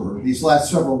these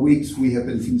last several weeks, we have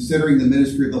been considering the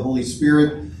ministry of the Holy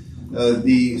Spirit,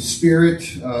 the Spirit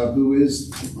who is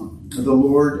the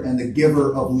Lord and the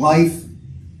giver of life.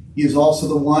 He is also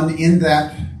the one in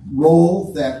that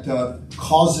role that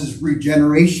causes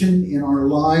regeneration in our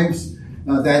lives.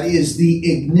 That is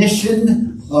the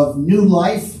ignition of new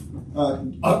life,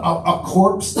 a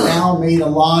corpse now made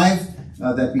alive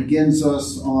that begins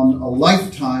us on a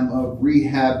lifetime of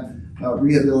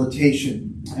rehabilitation.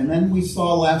 And then we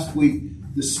saw last week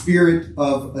the spirit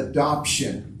of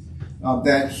adoption,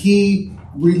 that he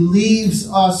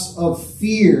relieves us of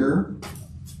fear.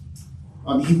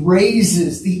 He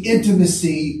raises the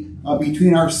intimacy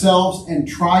between ourselves and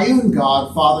triune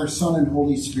God, Father, Son, and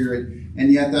Holy Spirit,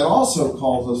 and yet that also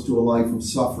calls us to a life of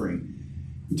suffering.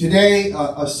 Today,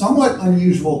 a somewhat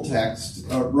unusual text,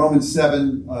 Romans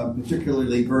 7,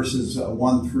 particularly verses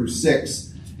 1 through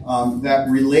 6,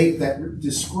 that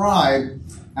describe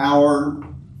our,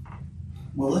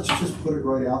 well, let's just put it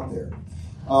right out there,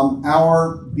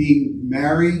 our being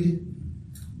married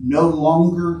no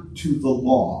longer to the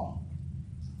law,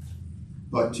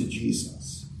 but to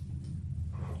Jesus,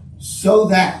 so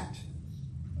that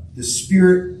the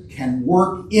Spirit can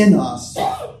work in us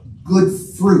good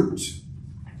fruit.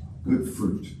 Good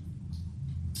fruit.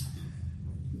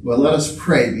 Well, let us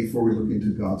pray before we look into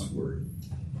God's Word.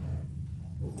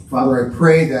 Father, I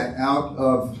pray that out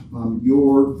of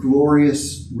your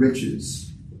glorious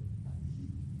riches,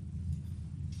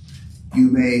 you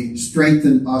may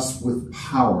strengthen us with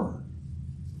power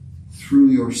through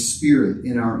your Spirit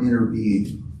in our inner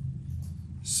being,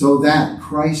 so that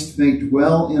Christ may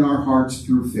dwell in our hearts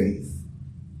through faith.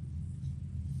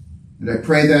 And I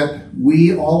pray that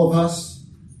we, all of us,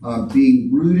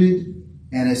 being rooted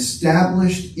and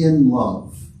established in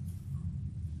love,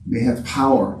 may have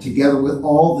power, together with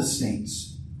all the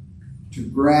saints, to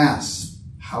grasp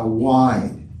how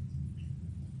wide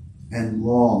and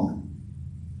long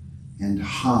and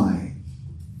high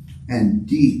and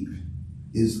deep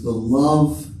is the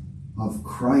love of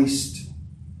Christ,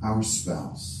 our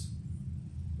spouse,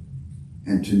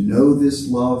 and to know this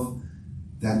love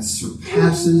that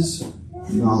surpasses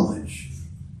knowledge,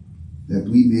 that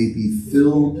we may be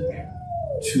filled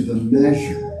to the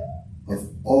measure of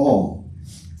all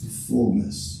the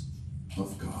fullness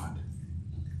of God.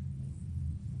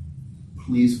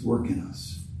 Please work in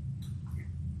us.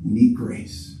 We need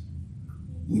grace.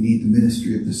 We need the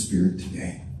ministry of the Spirit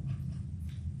today.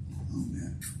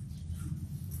 Amen.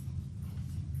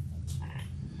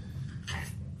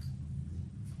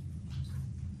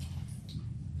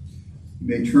 You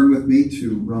may turn with me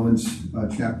to Romans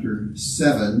chapter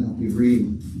 7. I'll be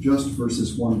reading just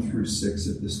verses 1 through 6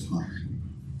 at this time.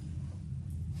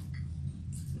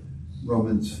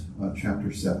 Romans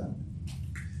chapter 7.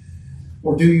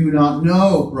 Or do you not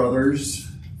know, brothers,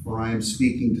 for I am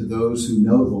speaking to those who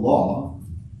know the law,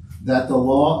 that the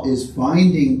law is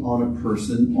binding on a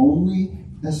person only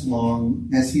as long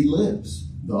as he lives?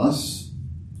 Thus,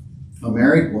 a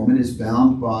married woman is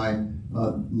bound by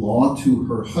law to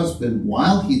her husband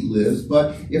while he lives,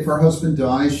 but if her husband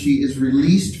dies, she is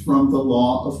released from the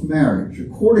law of marriage.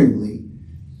 Accordingly,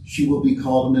 she will be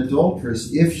called an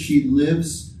adulteress if she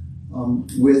lives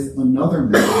with another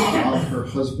man while her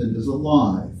husband is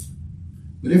alive.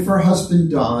 But if her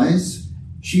husband dies,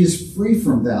 she is free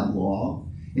from that law,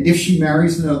 and if she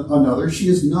marries another, she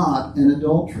is not an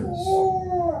adulteress.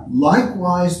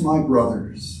 Likewise, my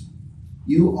brothers,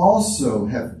 you also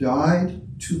have died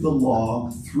to the law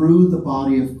through the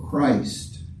body of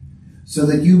Christ, so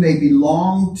that you may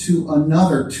belong to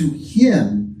another, to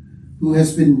him who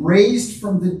has been raised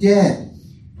from the dead,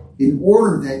 in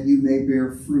order that you may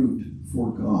bear fruit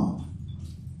for God.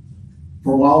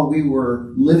 For while we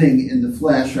were living in the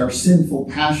flesh, our sinful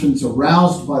passions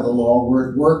aroused by the law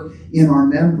were at work in our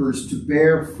members to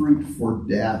bear fruit for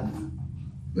death.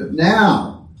 But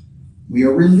now we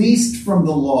are released from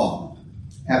the law,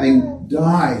 having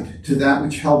died to that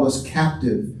which held us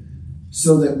captive,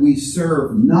 so that we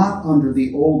serve not under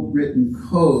the old written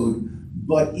code,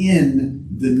 but in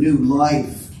the new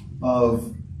life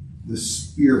of the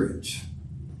Spirit.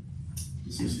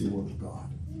 This is the word of God.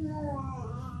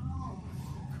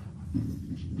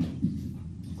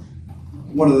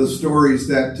 One of the stories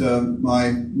that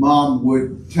my mom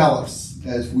would tell us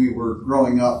as we were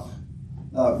growing up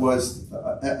was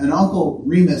an Uncle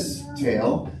Remus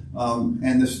tale,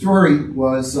 and the story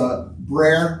was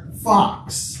Brer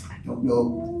Fox. I don't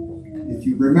know if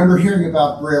you remember hearing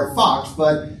about Brer Fox,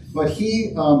 but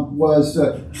he was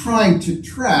trying to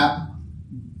trap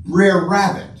Brer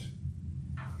Rabbit.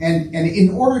 And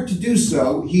in order to do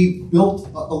so, he built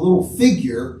a little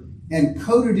figure and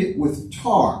coated it with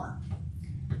tar.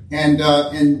 and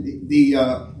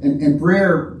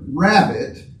Brer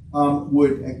Rabbit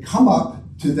would come up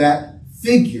to that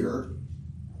figure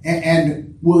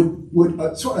and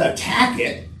would sort of attack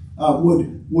it,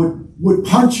 would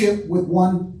punch it with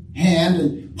one hand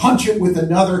and punch it with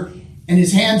another, and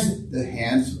his hands, the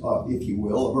hands, if you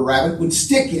will, of a rabbit would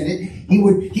stick in it. He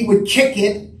would kick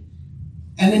it,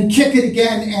 and then kick it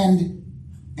again,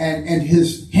 and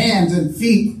his hands and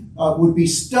feet would be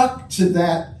stuck to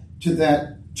that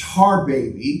tar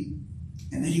baby,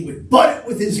 and then he would butt it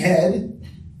with his head,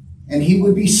 and he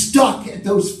would be stuck at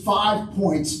those 5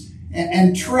 points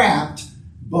and trapped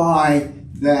by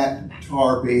that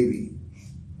tar baby.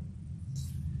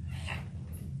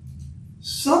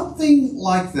 Something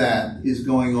like that is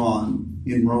going on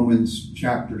in Romans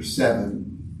chapter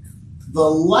 7. The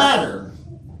latter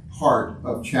part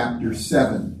of chapter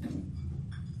 7,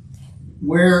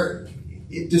 where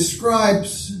it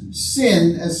describes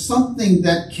sin as something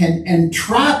that can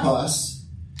entrap us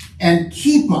and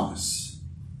keep us.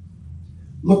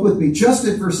 Look with me just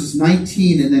at verses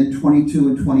 19 and then 22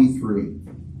 and 23.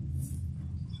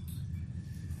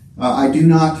 I do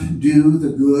not do the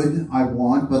good I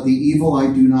want, but the evil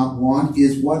I do not want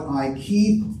is what I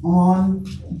keep on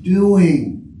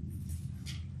doing.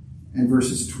 And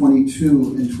verses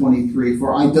 22 and 23.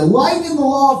 For I delight in the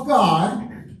law of God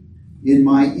in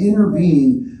my inner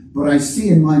being, but I see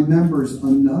in my members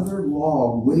another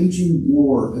law waging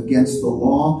war against the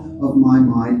law of my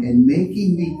mind and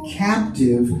making me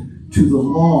captive to the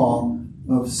law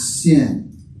of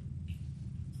sin.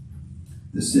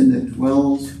 The sin that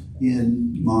dwells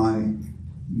in my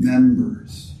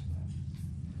members.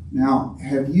 Now,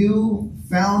 have you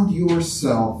found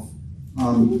yourself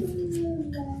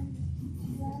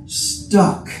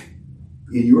stuck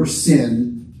in your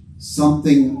sin,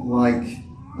 something like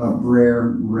a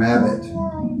Brer Rabbit?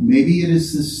 Maybe it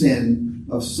is the sin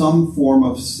of some form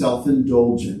of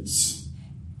self-indulgence.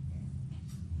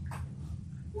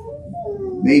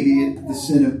 Maybe it's the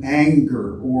sin of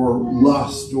anger or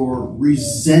lust or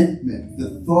resentment.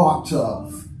 The thought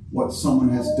of what someone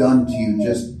has done to you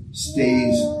just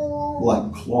stays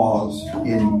like claws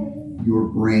in your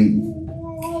brain.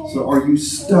 So are you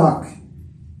stuck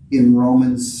in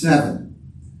Romans 7?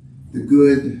 The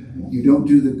good, you don't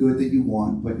do the good that you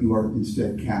want, but you are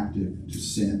instead captive to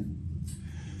sin.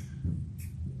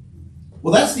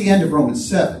 Well, that's the end of Romans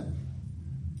 7.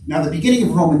 Now, the beginning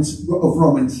of Romans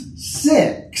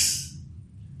 6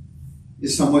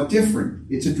 is somewhat different.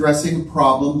 It's addressing a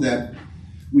problem that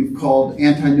we've called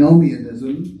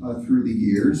antinomianism through the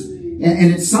years.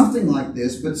 And it's something like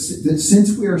this, but that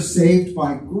since we are saved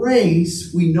by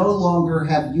grace, we no longer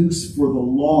have use for the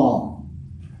law.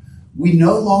 We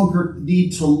no longer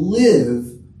need to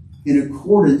live in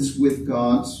accordance with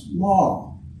God's law.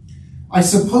 I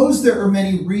suppose there are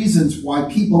many reasons why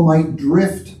people might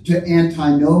drift to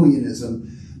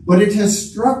antinomianism, but it has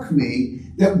struck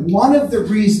me that one of the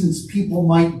reasons people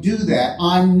might do that,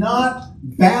 I'm not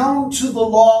bound to the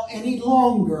law any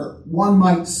longer, one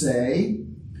might say,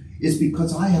 is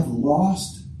because I have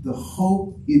lost the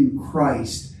hope in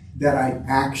Christ that I'd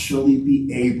actually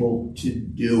be able to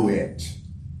do it.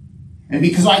 And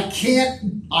because I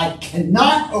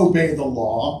cannot obey the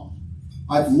law,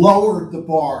 I've lowered the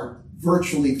bar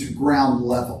virtually to ground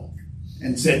level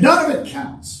and said, none of it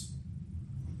counts.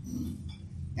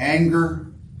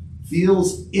 Anger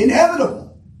feels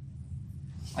inevitable.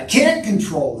 I can't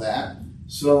control that,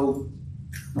 so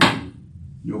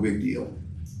no big deal.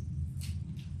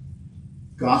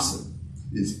 Gossip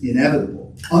is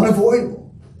inevitable,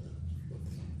 unavoidable.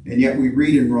 And yet we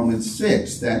read in Romans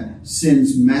 6 that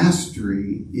sin's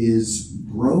mastery is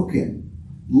broken.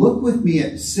 Look with me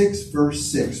at 6 verse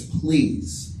 6,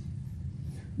 please.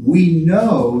 We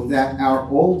know that our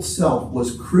old self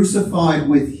was crucified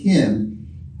with him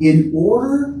in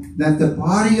order that the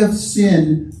body of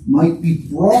sin might be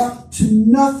brought to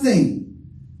nothing,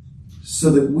 so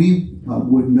that we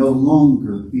would no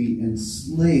longer be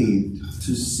enslaved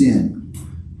to sin.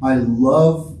 I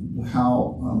love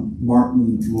how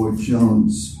Martin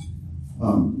Lloyd-Jones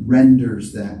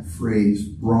renders that phrase,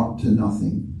 brought to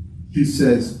nothing. He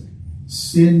says,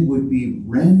 sin would be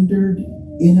rendered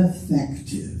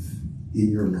ineffective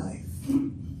in your life.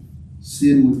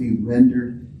 Sin would be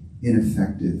rendered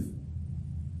ineffective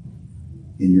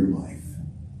in your life.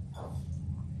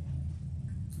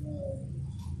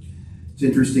 It's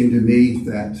interesting to me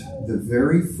that the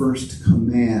very first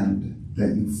command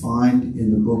that you find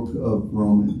in the book of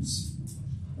Romans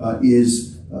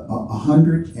is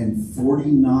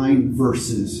 149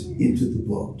 verses into the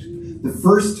book. The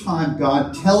first time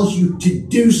God tells you to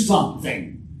do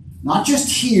something, not just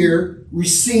hear,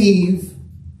 receive,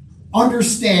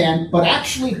 understand, but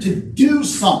actually to do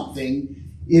something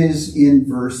is in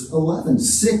verse 11,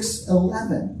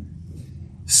 6:11.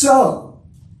 So,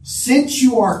 since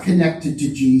you are connected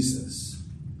to Jesus,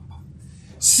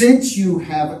 since you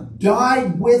have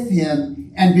died with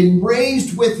him and been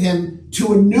raised with him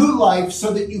to a new life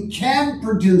so that you can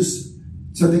produce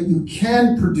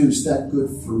that good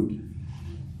fruit,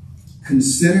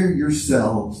 consider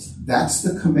yourselves, that's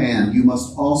the command, you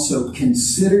must also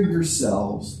consider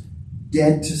yourselves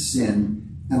dead to sin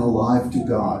and alive to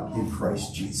God in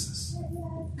Christ Jesus.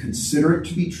 Consider it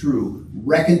to be true.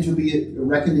 Reckon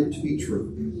it to be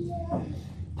true.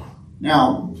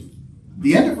 Now,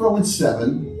 the end of Romans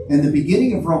 7 and the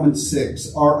beginning of Romans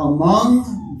 6 are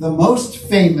among the most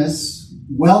famous,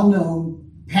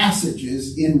 well-known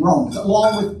passages in Romans,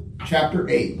 along with chapter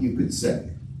 8, you could say.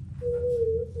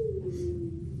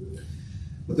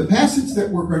 But the passage that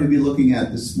we're going to be looking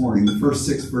at this morning, the first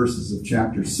 6 verses of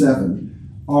chapter 7,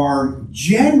 are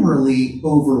generally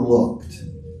overlooked.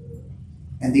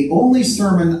 And the only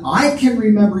sermon I can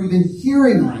remember even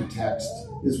hearing on a text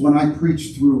is when I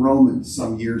preached through Romans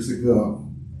some years ago.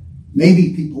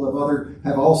 Maybe people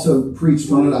have also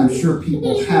preached on it. I'm sure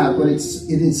people have, but it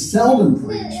is seldom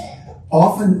preached,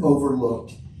 often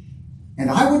overlooked.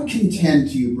 And I would contend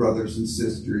to you, brothers and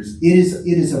sisters, it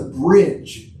is a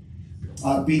bridge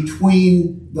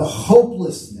between the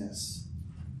hopelessness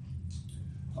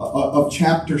of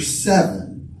chapter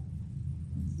 7,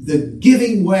 the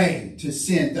giving way to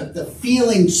sin, the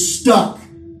feeling stuck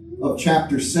of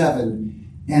chapter 7,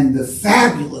 and the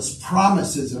fabulous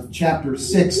promises of chapter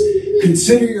 6.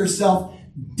 Consider yourself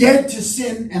dead to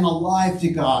sin and alive to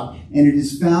God. And it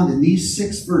is found in these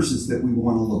 6 verses that we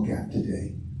want to look at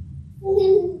today.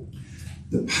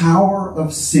 The power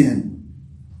of sin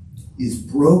is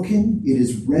broken, it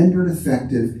is rendered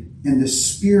effective, and the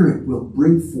Spirit will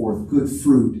bring forth good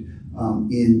fruit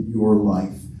in your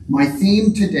life. My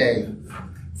theme today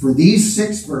for these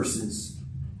 6 verses,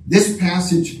 this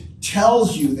passage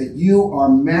tells you that you are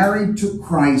married to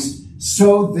Christ,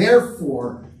 so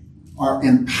therefore are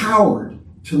empowered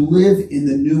to live in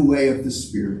the new way of the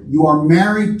Spirit. You are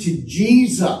married to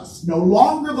Jesus, no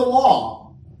longer the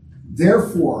law,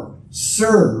 therefore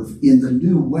serve in the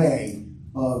new way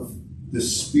of the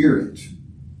Spirit.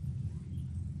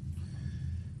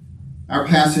 Our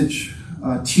passage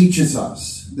teaches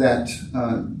us that,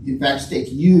 in fact,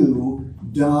 states you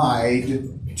died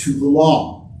to the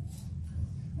law.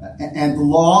 And the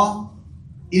law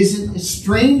isn't a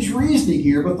strange reasoning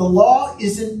here, but the law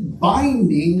isn't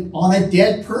binding on a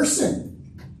dead person.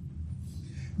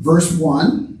 Verse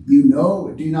 1, do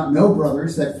you not know,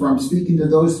 brothers, that from speaking to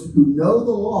those who know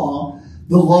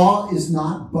the law is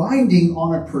not binding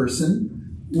on a person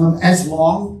as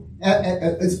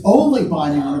only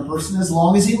binding on a person as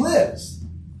long as he lives.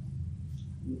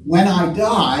 When I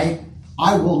die,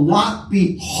 I will not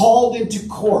be hauled into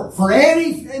court for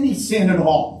any sin at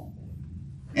all,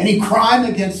 any crime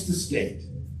against the state.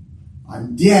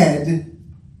 I'm dead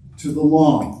to the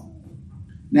law.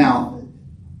 Now,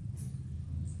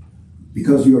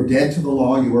 because you are dead to the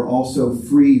law, you are also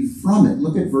free from it.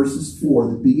 Look at verses 4,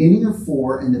 the beginning of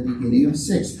 4 and the beginning of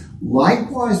 6.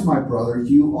 Likewise, my brothers,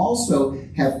 you also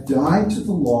have died to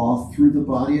the law through the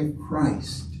body of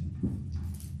Christ.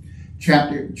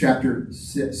 Chapter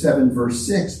 7, verse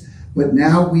 6. But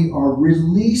now we are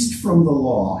released from the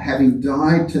law, having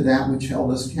died to that which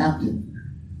held us captive.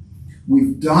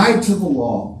 We've died to the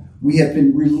law. We have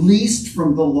been released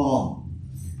from the law.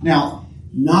 Now,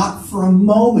 not for a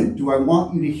moment do I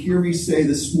want you to hear me say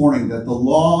this morning that the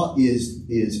law is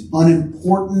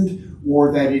unimportant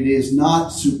or that it is not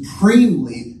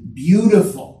supremely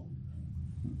beautiful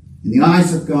in the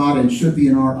eyes of God and should be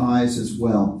in our eyes as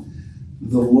well.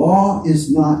 The law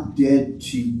is not dead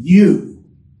to you.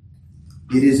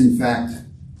 It is, in fact,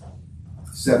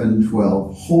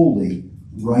 7:12, holy,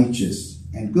 righteous,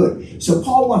 and good. So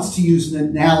Paul wants to use an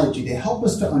analogy to help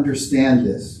us to understand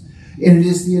this. And it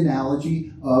is the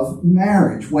analogy of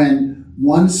marriage. When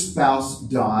one spouse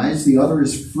dies, the other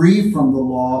is free from the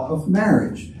law of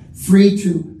marriage, free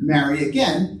to marry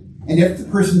again. And if the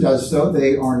person does so,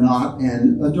 they are not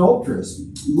an adulteress.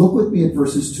 Look with me at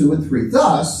verses 2 and 3.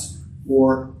 Thus,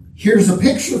 or here's a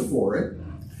picture for it,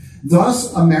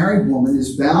 thus a married woman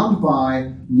is bound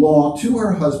by law to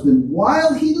her husband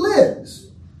while he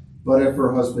lives. But if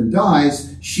her husband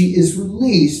dies, she is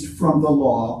released from the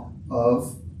law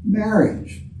of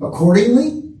marriage.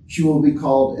 Accordingly, she will be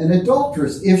called an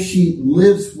adulteress if she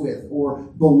lives with or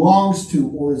belongs to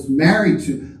or is married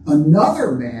to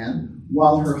another man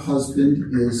while her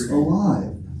husband is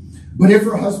alive. But if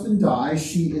her husband dies,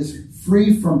 she is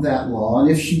free from that law, and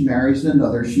if she marries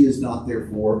another, she is not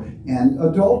therefore an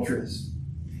adulteress.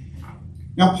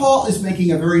 Now, Paul is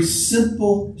making a very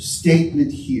simple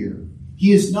statement here.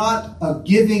 He is not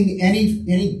giving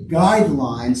any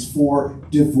guidelines for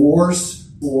divorce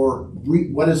or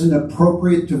what is an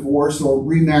appropriate divorce or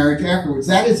remarriage afterwards.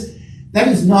 That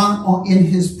is not in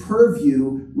his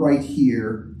purview right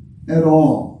here at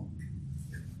all.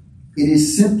 It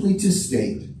is simply to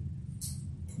state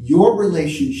your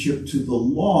relationship to the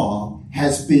law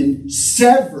has been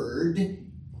severed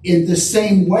in the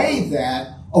same way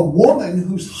that a woman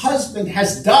whose husband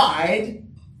has died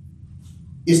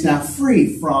is now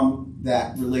free from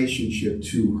that relationship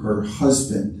to her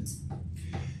husband.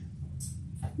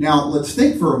 Now, let's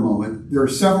think for a moment. There are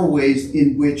several ways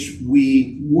in which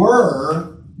we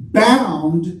were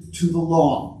bound to the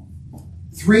law.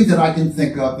 3 that I can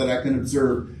think of that I can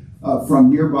observe from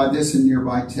nearby this and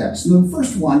nearby text. And the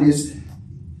first one is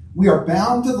we are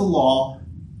bound to the law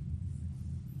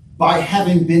by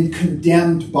having been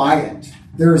condemned by it.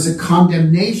 There is a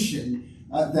condemnation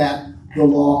that the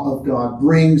law of God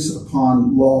brings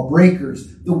upon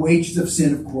lawbreakers. The wages of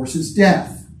sin, of course, is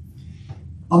death.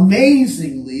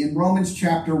 Amazingly, in Romans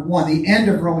chapter 1, the end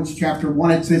of Romans chapter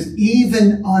 1, it says,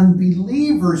 even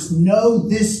unbelievers know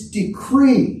this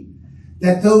decree,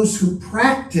 that those who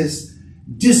practice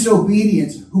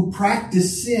disobedience, who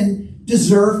practice sin,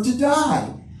 deserve to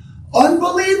die.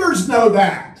 Unbelievers know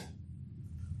that.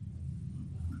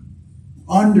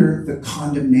 Under the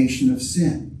condemnation of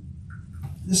sin.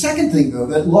 The second thing, though,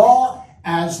 that law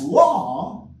as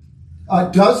law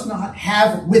does not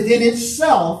have within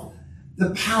itself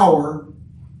the power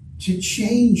to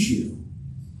change you.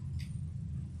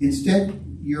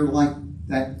 Instead, you're like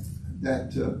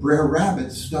that Brer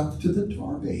Rabbit stuck to the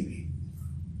tar baby.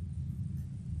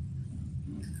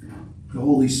 The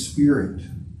Holy Spirit,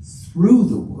 through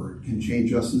the Word, can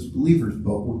change us as believers,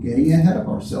 but we're getting ahead of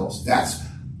ourselves. That's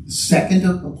the second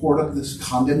part of this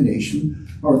condemnation,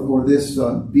 or this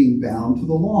being bound to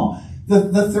the law.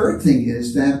 The third thing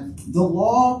is that the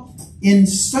law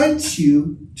incites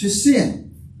you to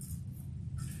sin.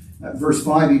 Verse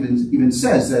 5 even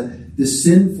says that the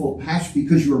sinful passion,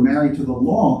 because you are married to the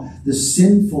law, the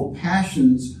sinful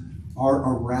passions are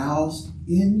aroused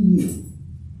in you.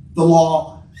 The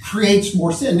law creates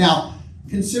more sin. Now,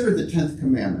 consider the 10th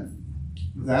commandment.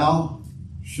 Thou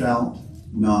shalt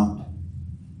not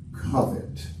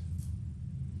covet.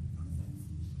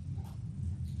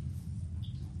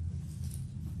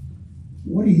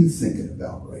 What are you thinking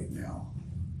about right now?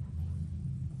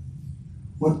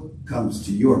 What comes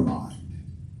to your mind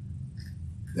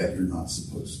that you're not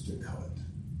supposed to covet?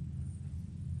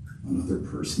 Another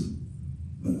person?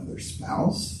 Another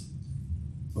spouse?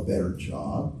 A better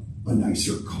job? A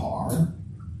nicer car?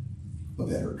 A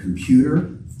better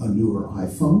computer? A newer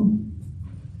iPhone?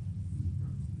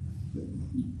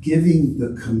 Giving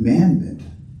the commandment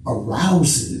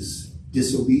arouses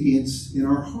disobedience in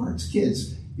our hearts.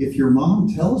 Kids, if your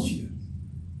mom tells you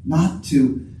not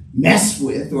to mess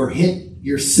with or hit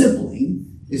your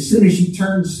sibling, as soon as she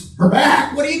turns her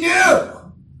back, what do you do?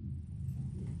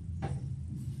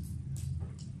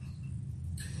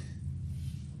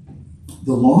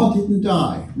 The law didn't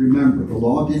die. Remember, the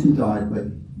law didn't die, but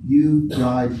you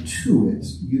died to it.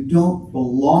 You don't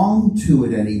belong to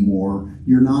it anymore.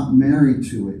 You're not married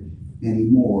to it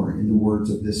anymore, in the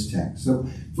words of this text. So,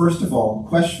 first of all,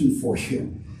 question for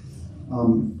you.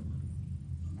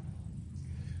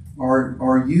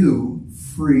 Are you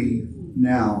free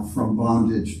now from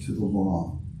bondage to the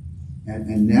law?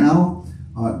 And now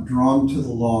drawn to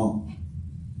the law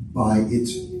by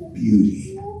its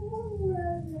beauty?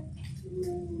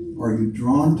 Are you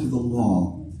drawn to the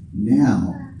law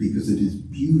now because it is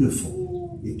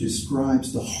beautiful? It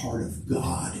describes the heart of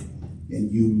God,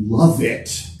 and you love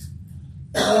it.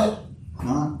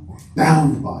 Not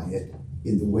bound by it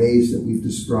in the ways that we've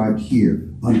described here,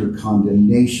 under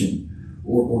condemnation,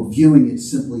 or viewing it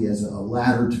simply as a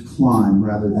ladder to climb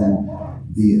rather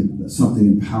than something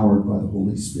empowered by the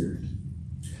Holy Spirit.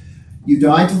 You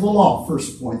died to the law,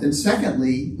 first point. And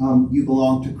secondly, you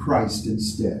belong to Christ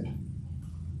instead.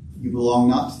 You belong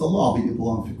not to the law, but you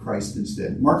belong to Christ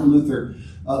instead. Martin Luther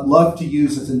loved to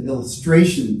use as an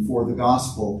illustration for the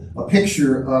gospel a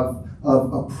picture of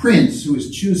a prince who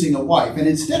is choosing a wife. And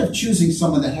instead of choosing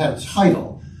someone that had a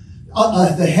title,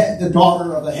 the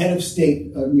daughter of a head of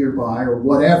state nearby or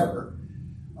whatever,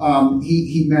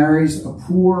 he marries a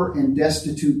poor and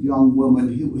destitute young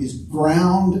woman who is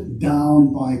ground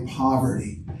down by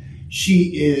poverty.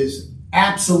 She is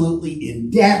absolutely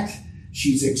in debt.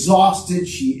 She's exhausted.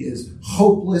 She is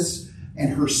hopeless.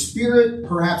 and her spirit,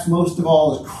 perhaps most of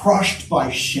all, is crushed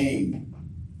by shame.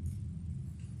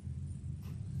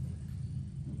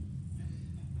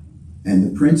 And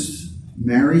the prince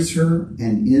marries her,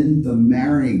 and in the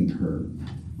marrying her,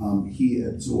 he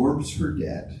absorbs her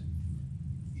debt.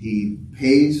 He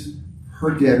pays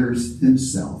her debtors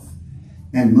himself.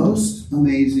 And most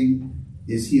amazing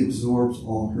is he absorbs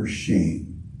all her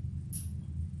shame.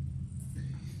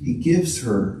 He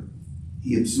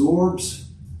absorbs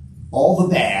all the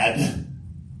bad,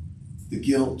 the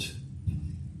guilt,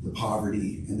 the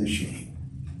poverty, and the shame.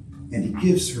 And he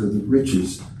gives her the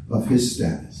riches of his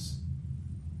status.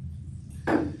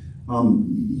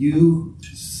 You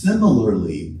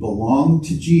similarly belong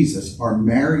to Jesus, are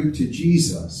married to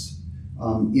Jesus,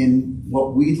 in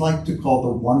what we'd like to call the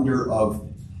wonder of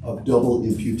double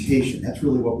imputation. That's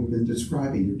really what we've been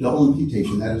describing. Your double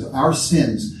imputation, that is our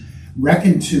sins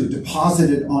reckoned to,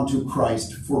 deposited onto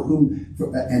Christ,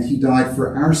 and he died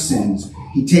for our sins.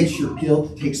 He takes your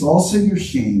guilt, takes also your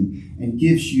shame, and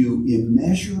gives you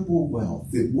immeasurable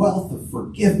wealth, the wealth of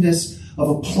forgiveness, of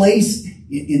a place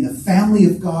in the family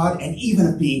of God, and even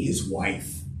of being his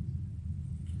wife.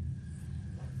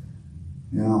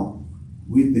 Now,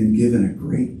 we've been given a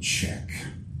great check,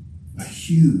 a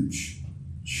huge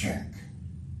check.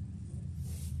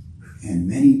 And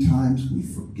many times we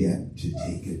forget to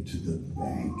take it to the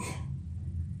bank,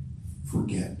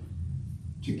 forget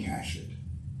to cash it.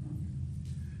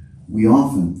 We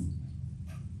often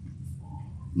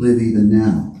live even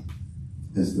now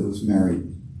as those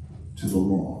married to the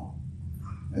law,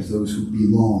 as those who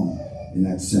belong in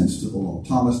that sense to the law.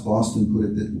 Thomas Boston put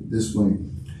it this way: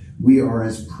 we are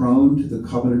as prone to the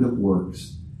covenant of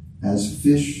works as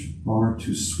fish are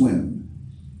to swim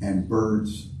and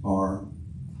birds are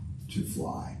to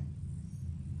fly.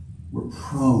 We're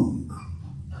prone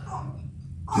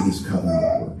to this covenant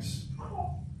of works.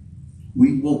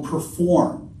 We will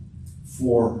perform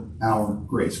for our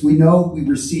grace. We know we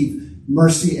receive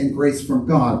mercy and grace from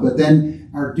God, but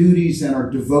then our duties and our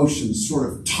devotions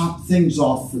sort of top things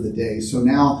off for the day. So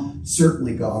now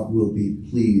certainly God will be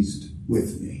pleased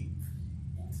with me.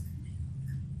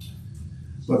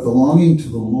 But belonging to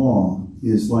the law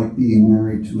is like being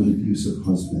married to an abusive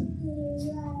husband.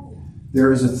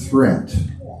 There is a threat.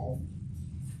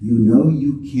 You know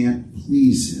you can't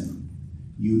please him.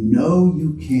 You know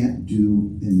you can't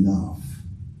do enough.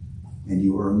 And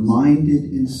you are reminded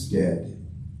instead,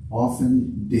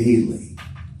 often daily,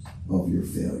 of your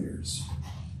failures.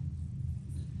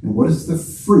 And what is the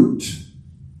fruit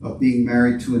of being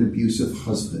married to an abusive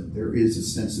husband? There is a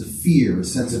sense of fear, a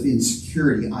sense of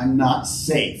insecurity. I'm not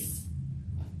safe.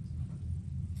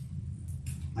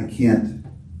 I can't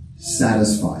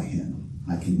satisfy him.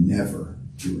 I can never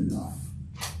do enough.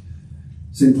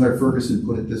 Sinclair Ferguson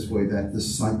put it this way, that the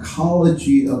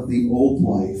psychology of the old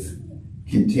life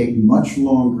can take much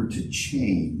longer to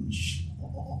change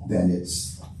than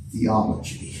its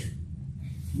theology.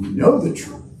 We know the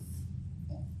truth.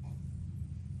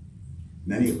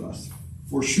 Many of us,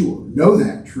 for sure, know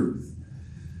that truth.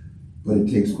 But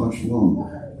it takes much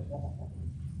longer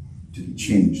to be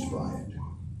changed by it.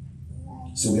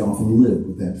 So we often live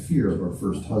with that fear of our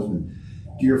first husband.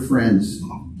 Dear friends,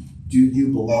 do you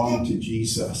belong to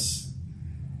Jesus?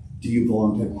 Do you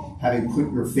belong to having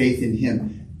put your faith in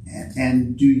him?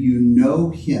 And do you know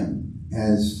him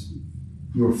as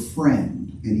your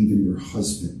friend and even your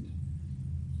husband?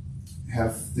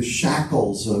 Have the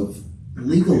shackles of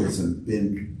legalism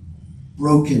been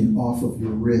broken off of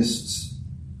your wrists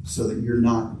so that you're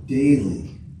not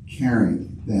daily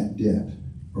carrying that debt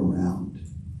around?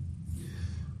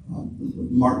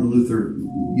 Martin Luther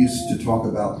used to talk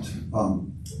about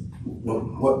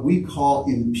what we call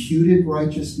imputed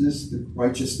righteousness, the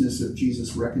righteousness of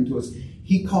Jesus reckoned to us.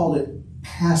 He called it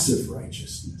passive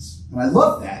righteousness. And I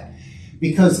love that,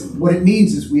 because what it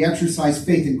means is we exercise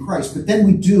faith in Christ, but then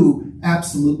we do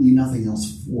absolutely nothing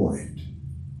else for it.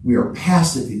 We are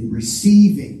passive in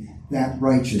receiving that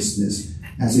righteousness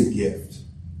as a gift.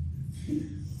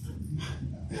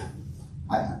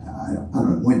 I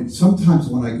don't know. Sometimes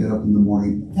when I get up in the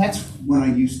morning, that's when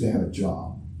I used to have a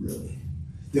job, really.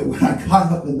 That when I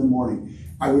got up in the morning,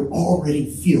 I would already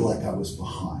feel like I was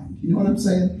behind. You know what I'm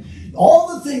saying?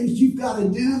 All the things you've got to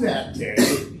do that day,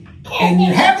 and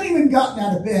you haven't even gotten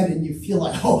out of bed, and you feel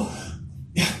like, oh,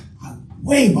 I'm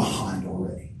way behind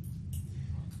already.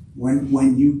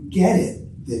 When you get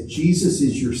it, that Jesus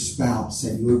is your spouse,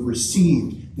 and you have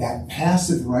received that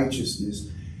passive righteousness,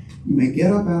 you may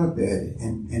get up out of bed,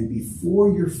 and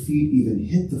before your feet even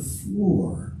hit the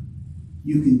floor,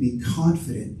 you can be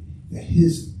confident that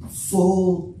his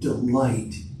full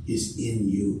delight is in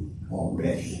you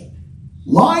already.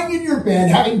 lying in your bed,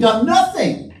 having done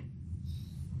nothing,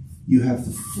 you have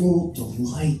the full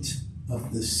delight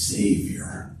of the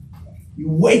Savior. You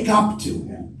wake up to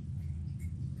him.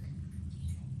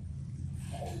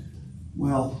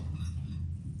 Well,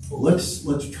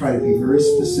 let's try to be very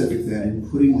specific then in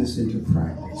putting this into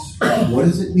practice. What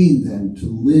does it mean then to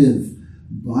live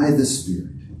by the Spirit?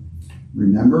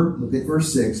 Remember, look at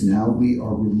verse 6. Now we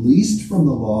are released from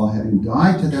the law, having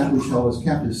died to that which held us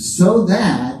captive, so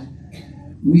that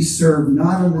we serve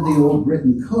not under the old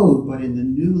written code, but in the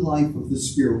new life of the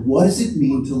Spirit. What does it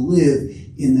mean to live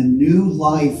in the new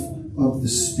life of the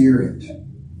Spirit?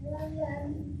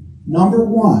 Number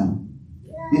one,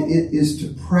 it is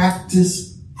to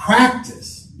practice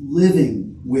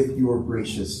living with your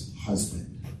gracious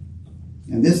husband.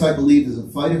 And this, I believe, is a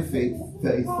fight of faith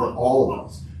for all of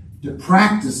us. To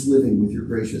practice living with your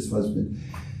gracious husband.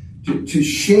 To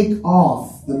shake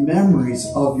off the memories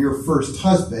of your first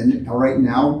husband. All right,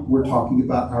 now we're talking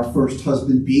about our first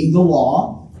husband being the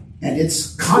law and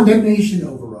its condemnation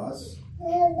over us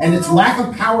and its lack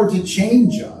of power to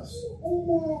change us.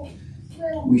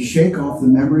 We shake off the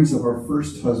memories of our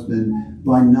first husband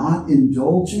by not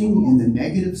indulging in the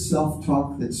negative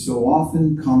self-talk that so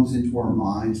often comes into our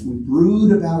minds. We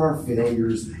brood about our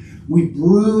failures. We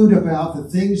brood about the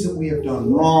things that we have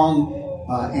done wrong.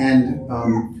 And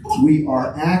we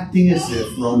are acting as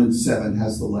if Romans 7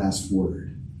 has the last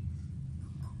word.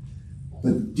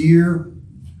 But dear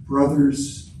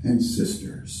brothers and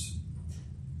sisters,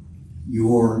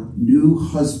 your new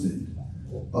husband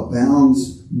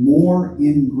abounds more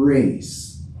in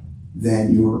grace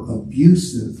than your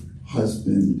abusive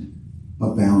husband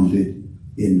abounded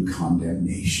in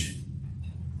condemnation.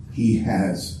 He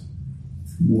has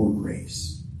more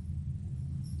grace.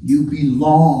 You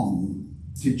belong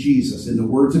to Jesus. In the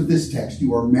words of this text,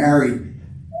 you are married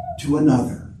to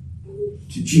another,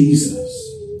 to Jesus.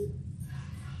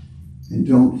 And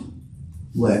don't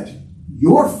let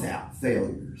your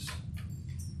failures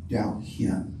doubt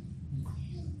him.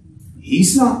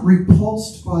 He's not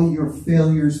repulsed by your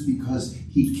failures because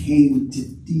he came to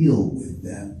deal with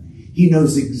them. He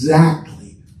knows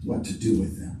exactly what to do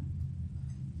with them.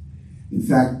 In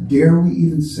fact, dare we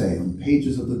even say on the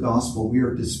pages of the gospel, we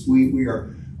are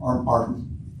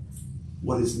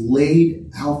what is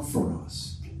laid out for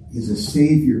us is a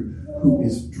Savior who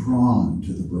is drawn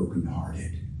to the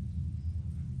brokenhearted.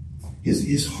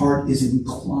 His heart is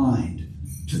inclined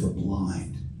to the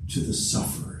blind, to the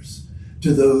sufferers,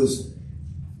 to those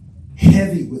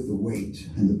heavy with the weight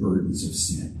and the burdens of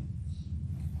sin.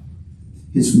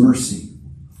 His mercy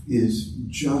is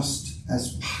just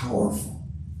as powerful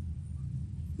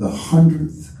the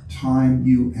 100th time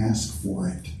you ask for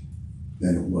it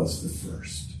than it was the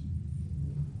first.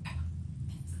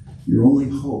 Your only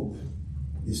hope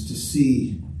is to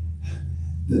see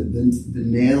the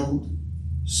nailed,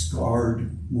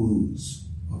 scarred wounds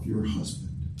of your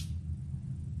husband.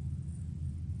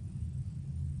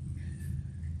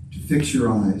 To fix your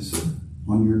eyes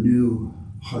on your new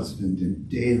husband and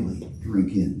daily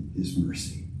drink in his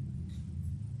mercy.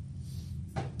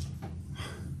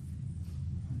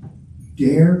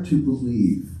 Dare to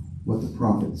believe what the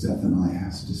prophet Zephaniah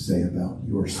has to say about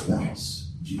your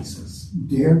spouse, Jesus.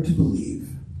 Dare to believe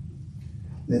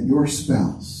that your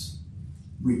spouse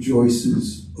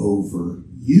rejoices over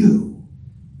you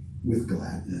with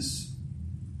gladness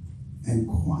and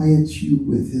quiets you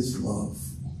with his love.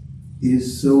 It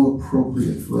is so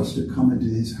appropriate for us to come into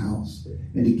his house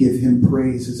and to give him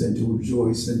praises and to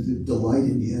rejoice and to delight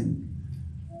in him.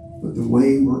 But the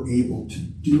way we're able to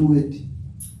do it,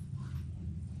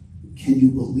 can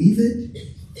you believe it?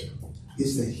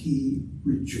 Is that he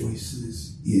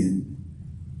rejoices in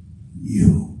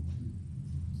you.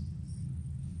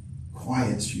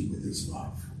 Quiets you with his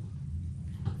love.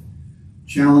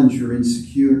 Challenge your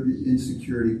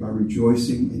insecurity by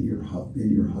rejoicing in your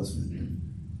husband.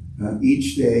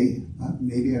 Each day,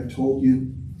 maybe I've told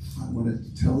you, I want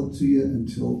to tell it to you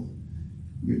until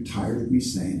you're tired of me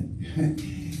saying it.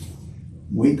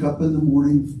 Wake up in the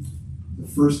morning, the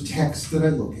first text that I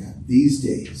look at these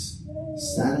days,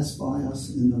 satisfy us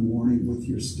in the morning with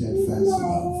your steadfast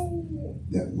love,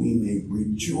 that we may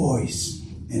rejoice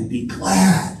and be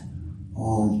glad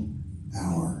all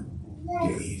our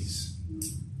days.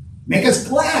 Make us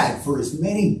glad for as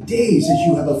many days as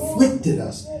you have afflicted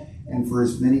us, and for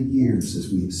as many years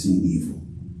as we have seen evil.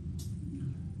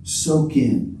 Soak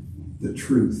in the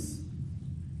truth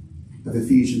of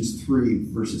Ephesians 3,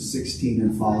 verses 16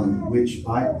 and following, which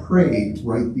I prayed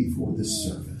right before this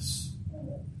service.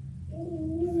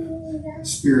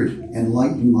 Spirit,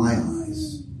 enlighten my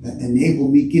eyes. Enable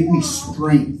me, give me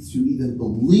strength to even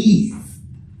believe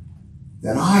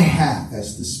that I have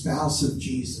as the spouse of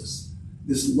Jesus,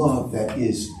 this love that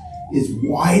is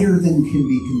wider than can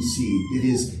be conceived.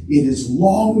 It is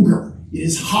longer, it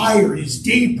is higher, it is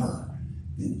deeper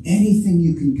than anything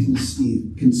you can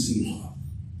conceive of.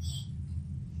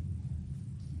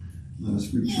 Let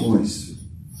us rejoice.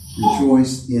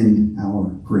 Rejoice in our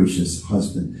gracious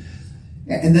husband.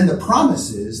 And then the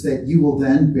promise is that you will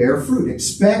then bear fruit.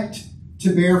 Expect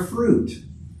to bear fruit.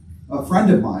 A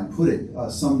friend of mine put it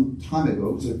some time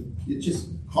ago. It just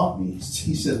caught me.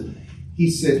 He said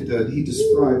he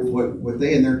described what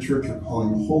they in their church are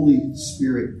calling Holy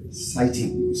Spirit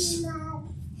sightings.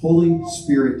 Holy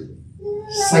Spirit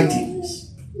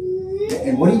sightings.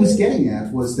 And what he was getting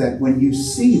at was that when you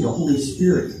see the Holy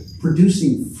Spirit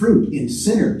producing fruit in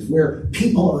sinners, where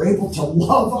people are able to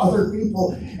love other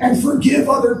people and forgive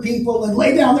other people and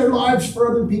lay down their lives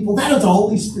for other people, that is the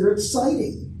Holy Spirit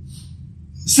sighting.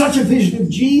 Such a vision of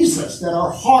Jesus that our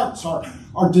hearts,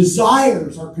 our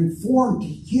desires are conformed to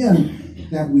Him,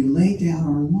 that we lay down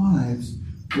our lives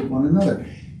for one another.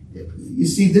 You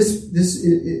see, this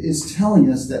is telling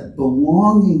us that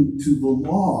belonging to the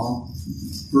law,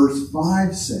 verse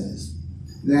 5 says,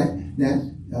 that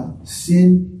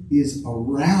sin is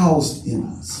aroused in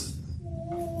us.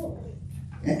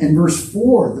 And verse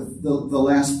 4, the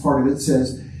last part of it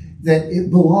says that it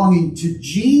belonging to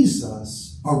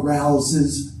Jesus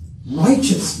arouses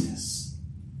righteousness.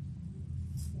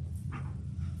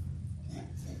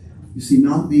 You see,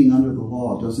 not being under the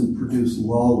law doesn't produce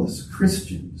lawless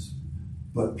Christians,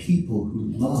 but people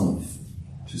who love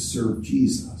to serve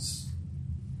Jesus.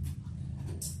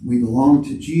 We belong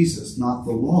to Jesus, not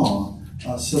the law,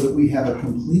 so that we have a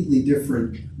completely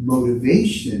different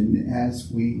motivation as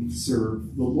we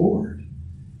serve the Lord.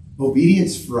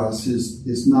 Obedience for us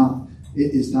is not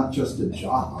just a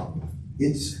job;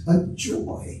 it's a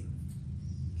joy.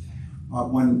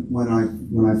 When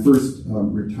I first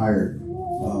retired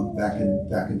back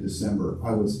in December,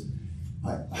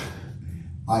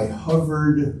 I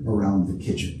hovered around the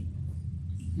kitchen,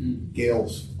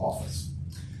 Gail's office.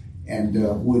 And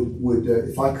would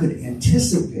if I could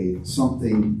anticipate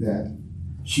something that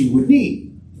she would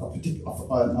need, a particular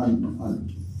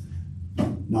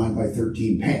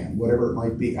 9x13 pan, whatever it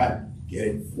might be, I'd get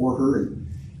it for her,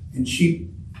 and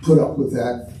she put up with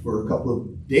that for a couple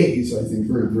of days, I think,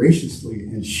 very graciously.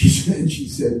 And she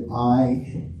said,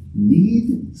 "I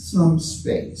need some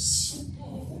space."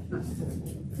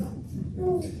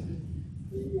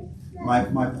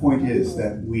 My point is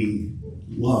that we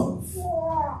love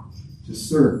to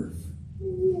serve.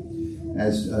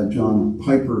 As John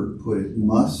Piper put it,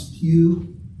 must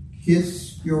you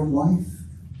kiss your wife?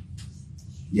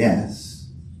 Yes,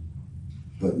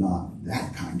 but not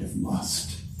that kind of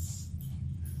must.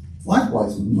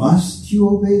 Likewise, must you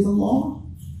obey the law?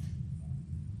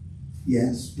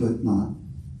 Yes, but not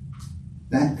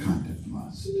that kind of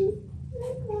must.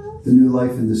 The new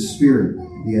life in the Spirit,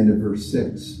 the end of verse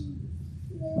 6,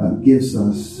 gives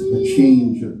us a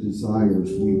change of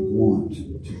desires. We want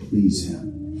to please Him.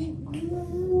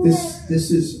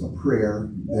 This is a prayer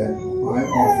that I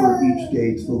offer each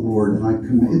day to the Lord, and I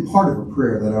commend part of a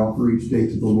prayer that I offer each day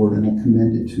to the Lord, and I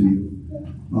commend it to you.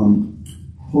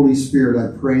 Holy Spirit,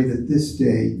 I pray that this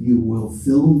day you will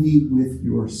fill me with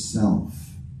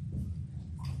yourself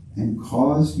and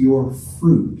cause your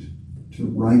fruit to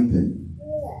ripen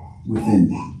within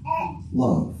me.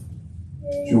 Love,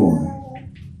 joy,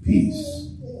 peace,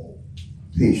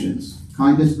 patience,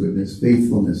 kindness, goodness,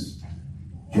 faithfulness,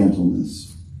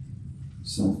 gentleness,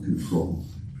 self-control.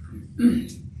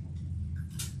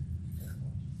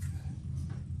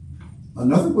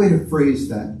 Another way to phrase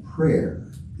that prayer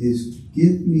is,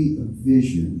 give me a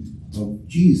vision of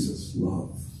Jesus'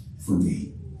 love for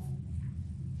me.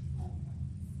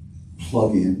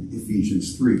 Plug in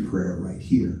Ephesians 3 prayer right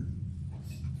here.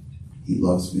 He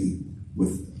loves me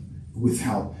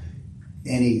without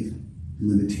any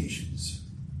limitations.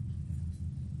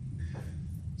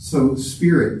 So,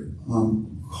 Spirit,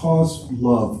 cause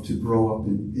love to grow up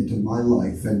into my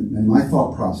life. And my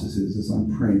thought process is, as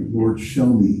I'm praying, Lord, show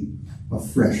me a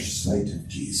fresh sight of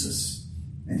Jesus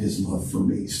and His love for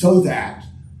me, so that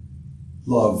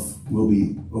love will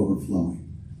be overflowing.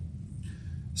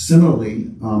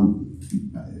 Similarly,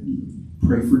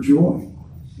 pray for joy.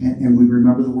 And we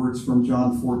remember the words from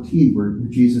John 14, where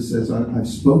Jesus says, I've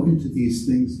spoken to these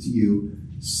things to you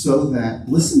so that,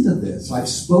 listen to this, I've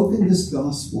spoken this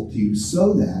gospel to you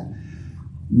so that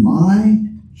my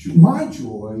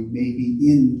joy may be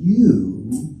in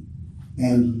you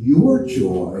and your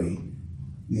joy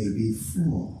may be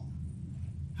full.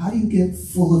 How do you get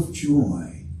full of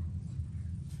joy?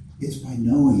 It's by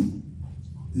knowing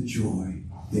the joy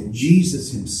that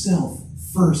Jesus himself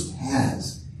first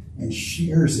has and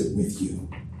shares it with you,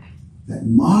 that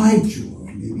my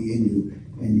joy may be in you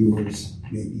and yours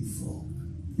may be full.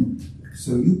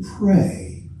 So you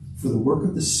pray for the work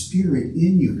of the Spirit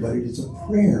in you, but it is a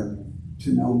prayer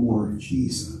to know more of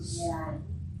Jesus,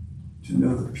 to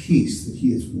know the peace that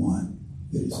he has won,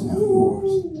 that is now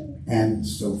yours, and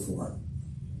so forth.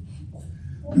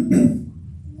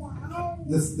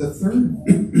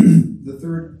 The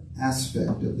third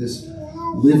aspect of this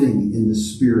living in the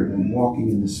Spirit and walking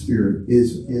in the Spirit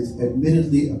is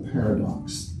admittedly a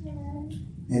paradox.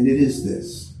 And it is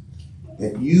this,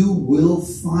 that you will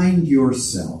find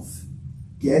yourself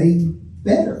getting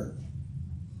better,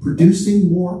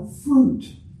 producing more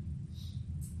fruit.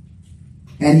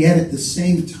 And yet at the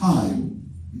same time,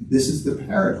 this is the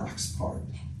paradox part,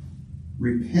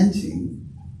 repenting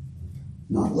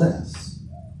not less,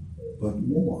 but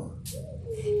more.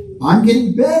 I'm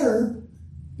getting better,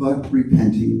 but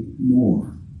repenting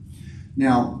more.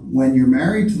 Now, when you're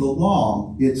married to the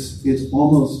law, it's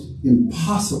almost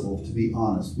impossible to be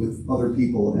honest with other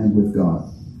people and with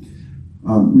God.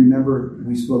 Remember,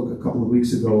 we spoke a couple of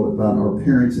weeks ago about our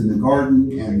parents in the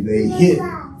garden, and they hid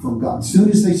from God. As soon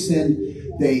as they sinned,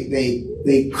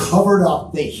 they covered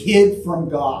up, they hid from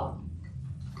God.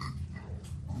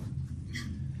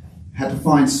 Had to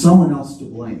find someone else to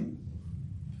blame.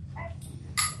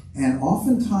 And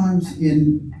oftentimes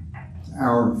in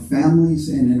our families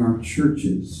and in our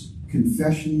churches,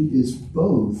 confession is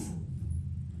both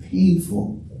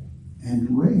painful and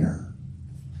rare.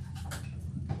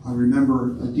 I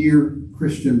remember a dear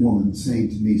Christian woman saying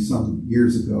to me some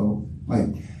years ago,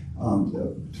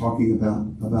 talking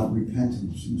about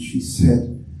repentance, and she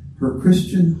said her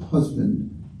Christian husband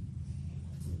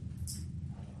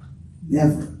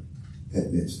never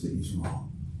admits that he's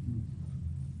wrong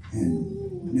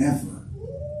and never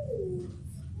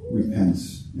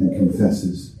repents and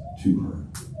confesses to her.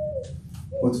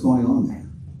 What's going on there?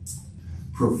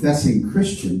 Professing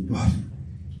Christian, but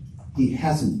he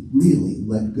hasn't really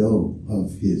let go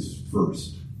of his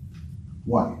first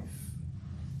wife,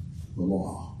 the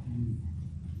law.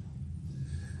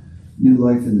 New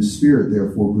life in the Spirit,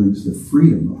 therefore, brings the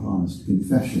freedom of honest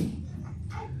confession.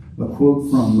 A quote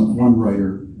from one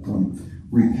writer,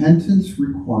 repentance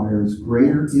requires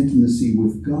greater intimacy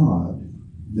with God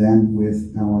than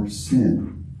with our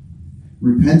sin.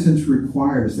 Repentance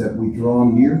requires that we draw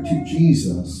near to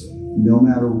Jesus no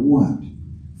matter what.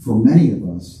 For many of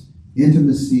us,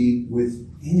 intimacy with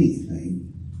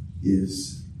anything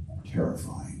is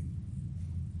terrifying.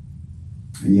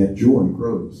 And yet joy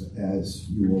grows as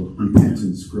your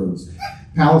repentance grows.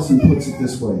 Pallison puts it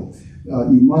this way.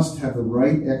 You must have the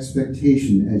right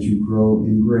expectation as you grow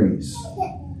in grace.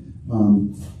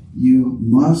 You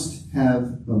must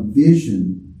have a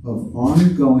vision of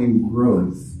ongoing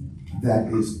growth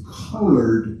that is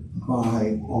colored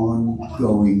by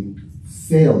ongoing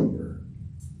failure.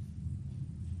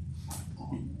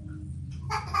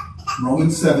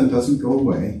 Romans 7 doesn't go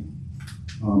away.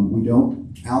 We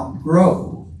don't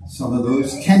outgrow some of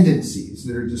those tendencies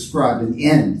that are described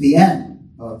in the end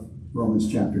of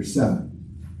Romans chapter 7.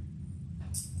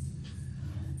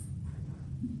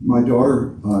 My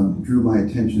daughter drew my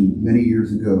attention many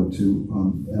years ago to,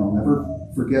 and I'll never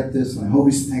forget this, I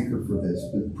always thank her for this,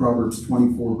 but Proverbs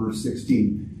 24, verse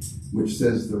 16, which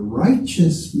says, the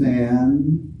righteous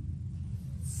man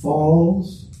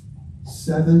falls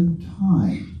 7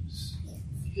 times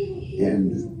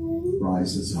and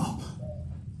rises up.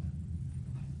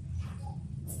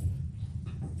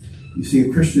 You see,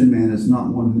 a Christian man is not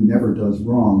one who never does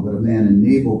wrong, but a man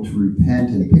enabled to repent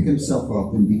and pick himself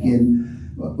up and begin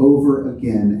over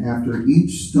again after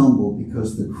each stumble,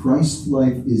 because the Christ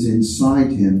life is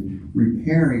inside him,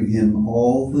 repairing him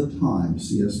all the time.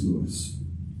 C.S. Lewis.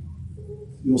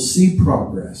 You'll see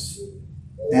progress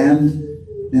and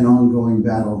an ongoing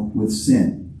battle with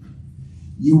sin.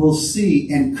 You will see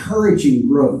encouraging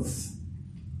growth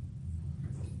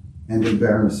and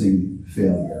embarrassing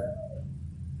failure.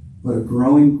 But a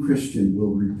growing Christian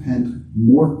will repent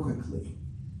more quickly,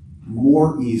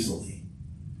 more easily,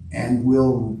 and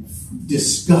will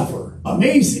discover,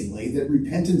 amazingly, that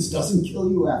repentance doesn't kill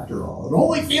you after all. It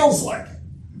only feels like it.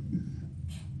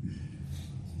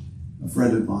 A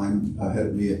friend of mine, ahead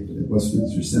of me at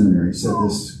Westminster Seminary, said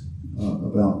this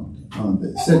about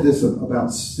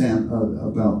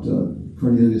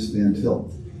Cornelius Van Til.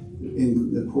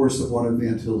 In the course of one of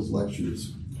Van Til's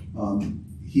lectures,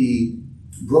 he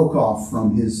broke off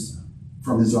from his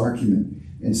argument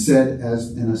and said,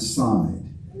 as an aside,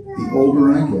 the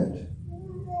older I get,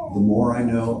 the more I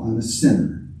know I'm a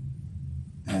sinner,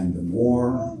 and the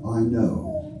more I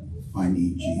know I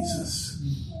need Jesus.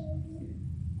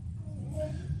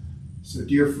 So,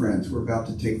 dear friends, we're about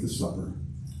to take the supper.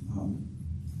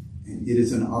 And it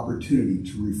is an opportunity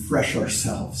to refresh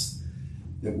ourselves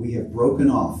that we have broken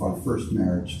off our first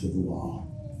marriage to the law.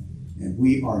 And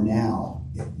we are now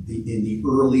in the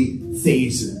early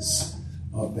phases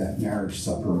of that marriage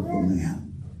supper of the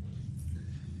Lamb.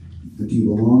 But do you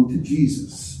belong to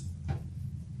Jesus?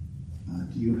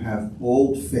 Do you have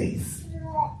bold faith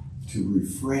to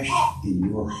refresh in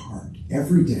your heart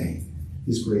every day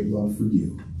his great love for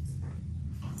you?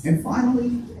 And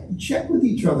finally, check with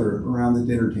each other around the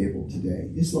dinner table today.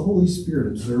 Is the Holy Spirit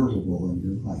observable in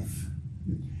your life?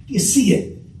 Do you see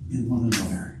it in one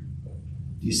another?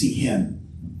 Do you see him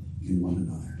in one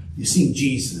another? Do you see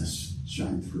Jesus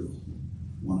shine through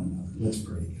one another? Let's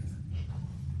pray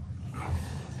together.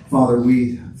 Father,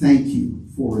 we thank you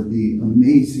for the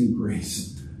amazing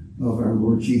grace of our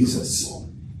Lord Jesus.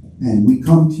 And we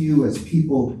come to you as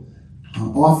people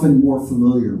often more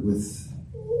familiar with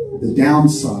the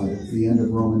downside of the end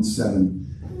of Romans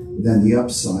 7 than the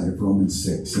upside of Romans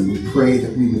 6. And we pray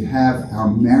that we would have our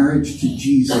marriage to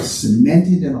Jesus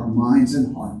cemented in our minds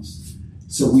and hearts,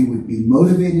 so we would be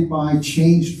motivated by,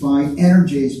 changed by,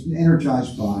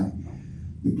 energized by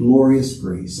the glorious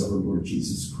grace of our Lord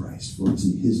Jesus Christ. For it's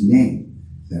in his name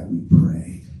that we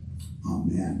pray.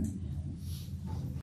 Amen.